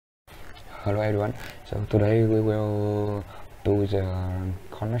Hello everyone. So today we will do the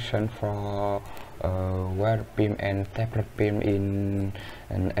connection for wire beam and tapered beam in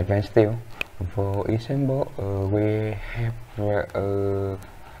an advanced steel. For example, we have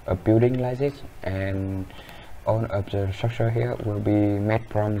a building like this, and all of the structure here will be made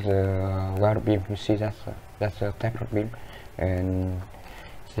from the wire beam. You see that's a tapered beam, and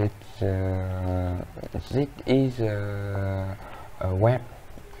this is a web,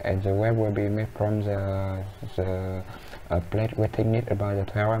 and the web will be made from the plate with thickness about the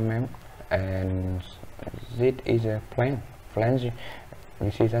 12 mm, and this is a flange.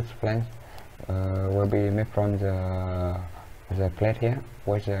 You see that flange will be made from the plate here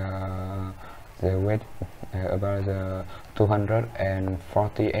with the weight about the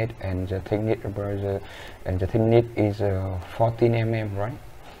 248, and the thickness about the thickness is 14 mm, right?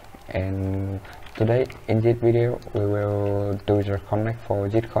 And today in this video we will do the connect for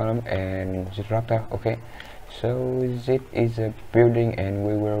this column and this rafter. Okay, so this is a building, and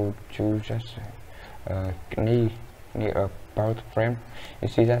we will choose just near a power frame. You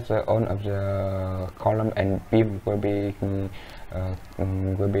see that the on of the column and beam will be do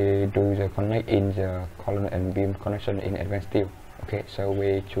the connect in the column and beam connection in advanced steel. Okay, so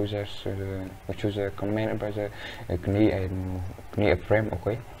we choose a command about the knee and knee frame.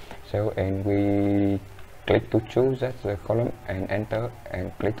 Okay, so and we click to choose that the column and enter,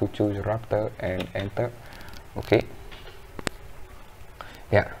 and click to choose rafter and enter. Okay,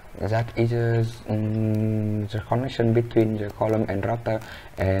 yeah, that is the connection between the column and rafter,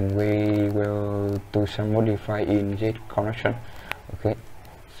 and we will do some modify in this connection. Okay,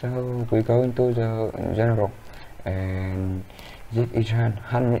 so we go into the general, and this is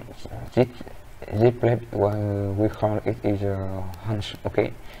this plate, we call it is a hunch.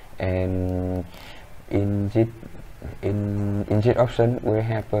 Okay, and in this option we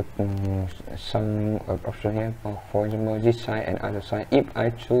have some option here for example this side and other side. If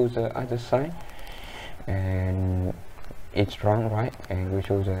I choose the other side and it's wrong, right, and we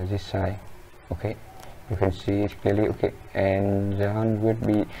choose this side, okay, you can see it clearly. Okay, and the hand will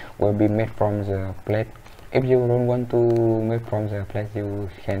be made from the plate. If you don't want to make from the plate, you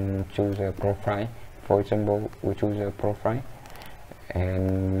can choose a profile. For example, we choose a profile,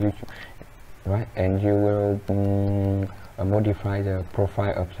 and you will modify the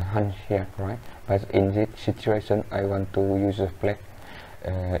profile of the hand here, right? But in this situation, I want to use a plate.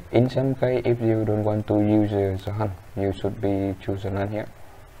 In some case, if you don't want to use the hand, you should be choose a hand here.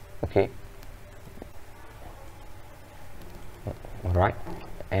 Okay, right,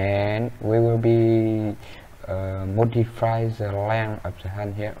 and we will be modify the length of the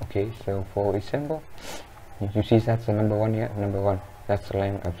hand here. Okay, so for example, you see that's the number one here, number one, that's the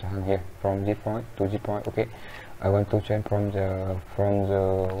length of the hand here from this point to this point. Okay, I want to change from the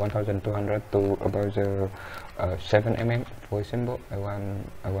 1200 to about the 7 mm. For example, I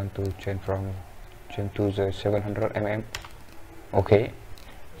want to change to the 700 mm. Okay,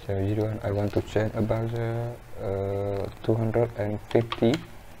 so this one I want to change about the 250.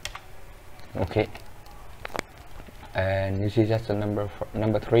 Okay, and you see that's the number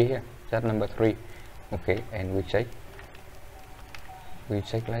 3 here, that number 3. Okay, and we check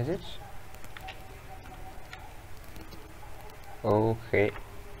like this. Okay,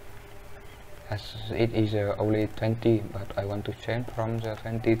 as it is only 20, but I want to change from the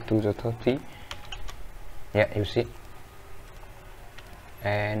 20 to the 30. Yeah, you see,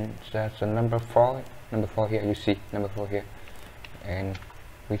 and that's the number 4 here. You see number 4 here, and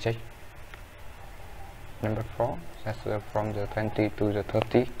we check number 4, that's from the 20 to the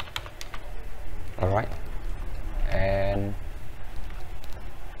 30. All right, and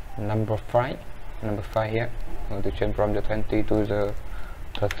number 5 here, I want to change from the 20 to the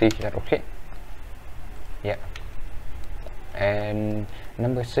 30. That okay? Yeah, and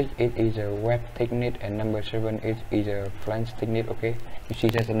number 6 it is a web thickness, and number 7 is a flange thickness. Okay, you see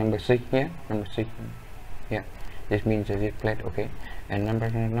that's the number 6 here, number 6. Yeah, this means this plate. Okay, and number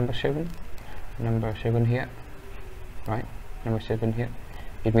 7 here, right, number 7 here,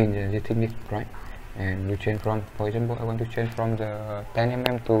 it means the thickness, right? And you change from, for example, I want to change from the 10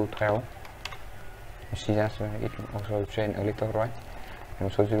 mm to 12. You see that it also change a little, right? And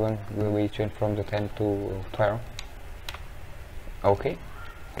so this one will be change from the 10 to 12. Okay,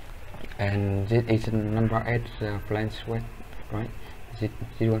 and this is number 8 flange width, right? This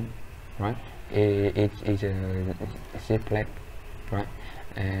one, right? It is a Z plate, right?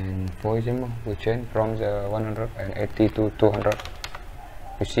 And for example, we change from the 180 to 200.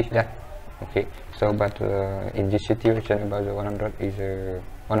 You see that? Okay, so but in this situation about the 100 is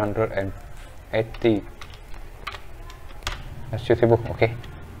 180 suitable. Okay,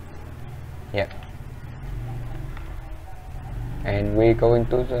 Yeah, and we go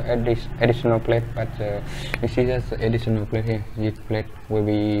into the additional plate, but you see that's the additional plate here. This plate will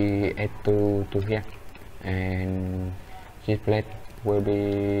be add to here, and this plate will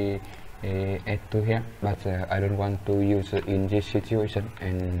be add to here, but I don't want to use it in this situation,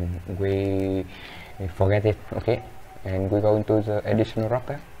 and we forget it. Okay, and we go into the additional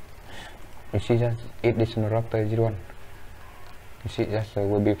router. You see that additional router 01. You see that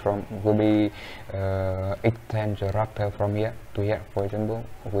will be extend the router from here to here. For example,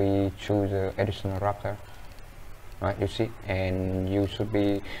 we choose additional router, right? You see, and you should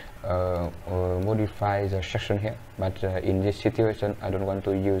be modify the section here, but in this situation I don't want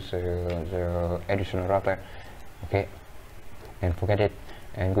to use the additional router. Okay, and forget it,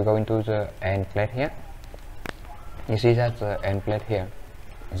 and we go into the end plate here. You see that the end plate here,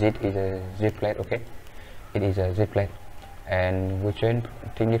 this is a Z plate. Okay, it is a Z plate, and we change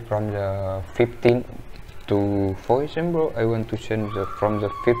it from the 15 to, for example, I want to change from the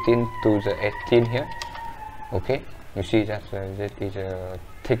 15 to the 18 here. Okay, you see that that is a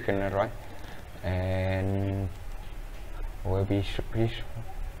thickener, right? And will be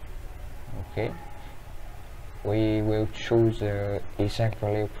okay, we will choose the exact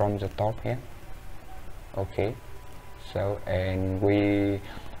value from the top here. Okay, so and we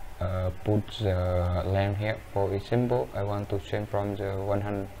put the length here. For example, I want to change from the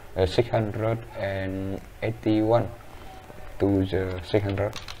 681 to the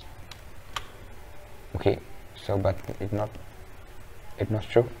 600. Okay, so but it's not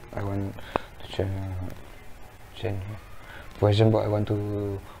true. I want to change here. For example, I want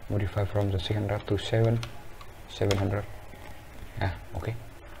to modify from the 600 to 700. Yeah, okay,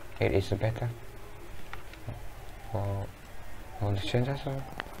 it is better. For I want to change that. So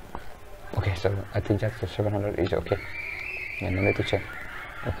okay, so I think that the 700 is okay, and I need to check.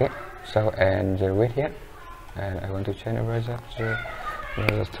 Okay, so and the weight here, and I want to change over that the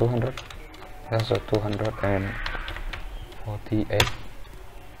 200. That's a 248.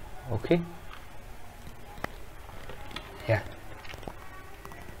 Okay, yeah,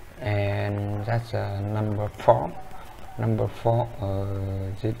 and that's number 4. Number 4,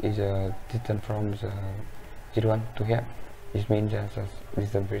 this is a distance from the 01 to here. This means that this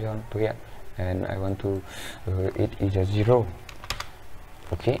is the 01 to here, and I want to it is a 0.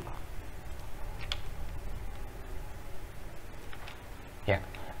 Okay, yeah,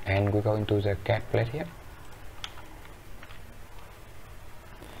 and we go into the cap plate here.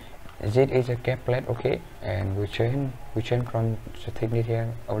 This is a cap plate. Okay, and we change from the thickness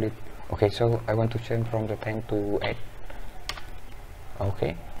here only. Okay, so I want to change from the 10 to 8.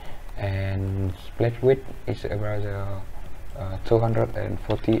 Okay, and plate width is about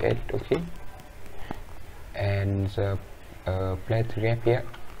 248. Okay, and the plate gap here,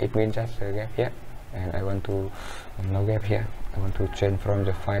 it means that's the gap here, and I want to no gap here. I want to change from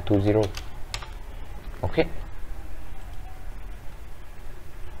the 5 to 0. Okay,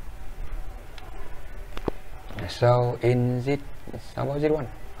 so in this about 01,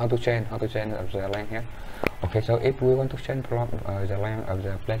 how to change the length here. Okay, so if we want to change from the length of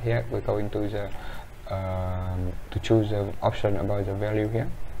the plate here, we go into the to choose the option about the value here,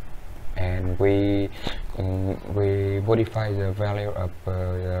 and we modify the value of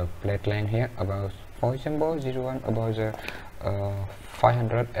the plate length here about, for example, 01 about the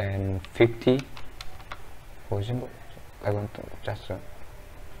 550. For example, I want to just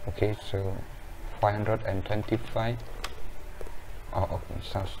okay, so 525. Oh, okay,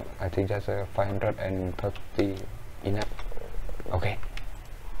 so I think that's 530 enough. Okay,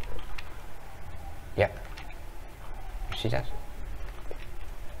 yeah, you see that?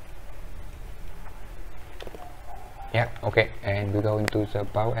 Yeah, okay, and we go into the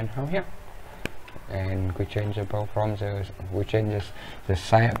bow and how here, and we change the bow from the the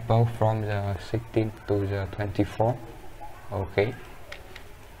side bow from the 16 to the 24. Okay,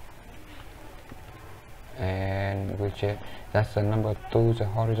 and we change that's the number 2, the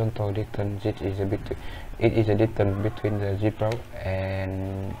horizontal distance. It is a distance between the zipper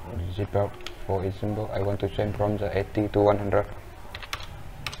and zipper. For example, I want to change from the 80 to 100.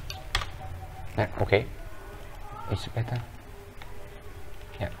 Yeah, okay, it's better.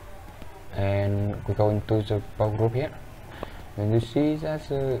 Yeah, and we go into the bow group here, and you see that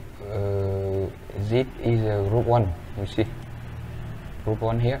this is a group 1. You see group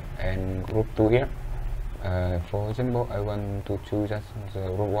 1 here and group 2 here. For example, I want to choose that the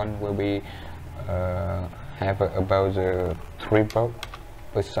group 1 will be have about the 3 bow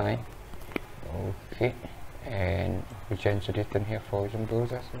per side. Okay, and we change the distance here. For example,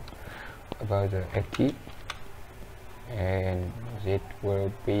 that's about the 80, and it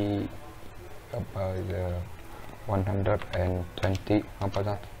will be about the 120. How about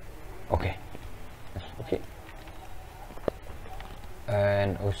that? Okay. Yes, okay.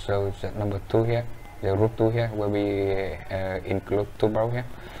 And also the number 2 here, the root 2 here, where we include 2 bar here.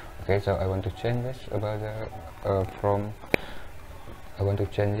 Okay, so I want to change this about the I want to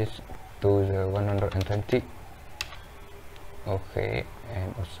change this to the 120. Okay,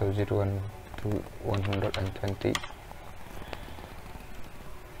 and also this one to 120.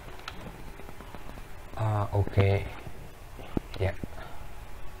 Okay, yeah,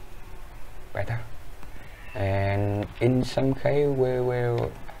 better. And in some case we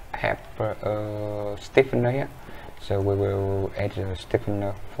will have a stiffener here, so we will add a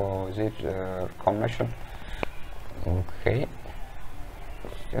stiffener for this connection. Okay,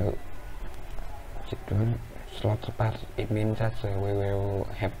 so slaughter part, it means that we will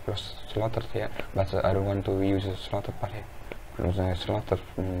have slaughter here, but I don't want to use a slaughter part here. The slaughter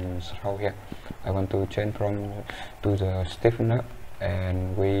throw here, I want to change from to the stiffener,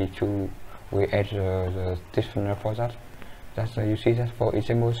 and we add the stiffener for that. That's you see that for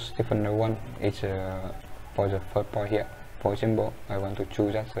example stiffener 1 is for the first part here. For example, I want to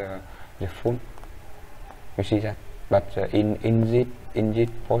choose that the full. You see that, but in this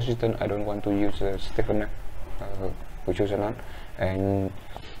position I don't want to use the stiffener. We choose none, and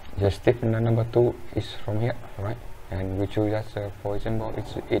the stiffener number 2 is from here, right? And we choose that for example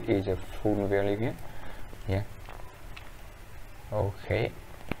it is a full value here. Yeah. Okay.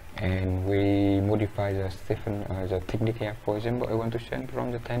 And we modify the stiffen the thickness here. For example, I want to change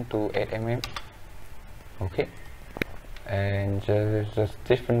from the 10 to 8 mm. Okay. And the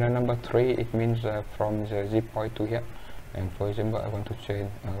stiffener number 3, it means from the zip point to here. And for example, I want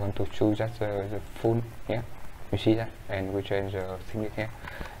to choose that the full here. You see that? And we change the thickness here.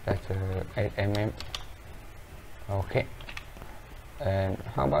 That's 8 mm. Okay. And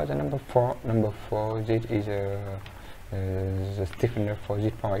how about the number 4? Number 4, this is the stiffener for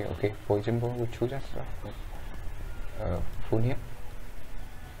this part. Okay, for example, we choose that full here.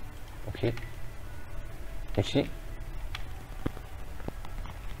 Okay, you see,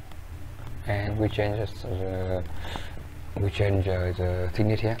 and we change the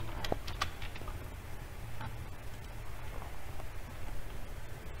thickness here.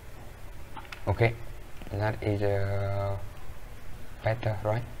 Okay, that is better,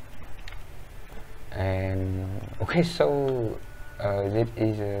 right? And okay, so this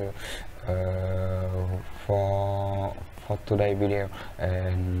is for today's video,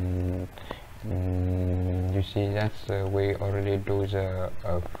 and you see that we already do the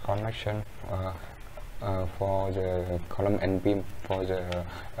connection for the column and beam for the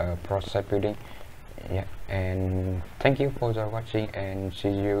process building. Yeah, and thank you for the watching, and see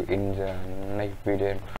you in the next video.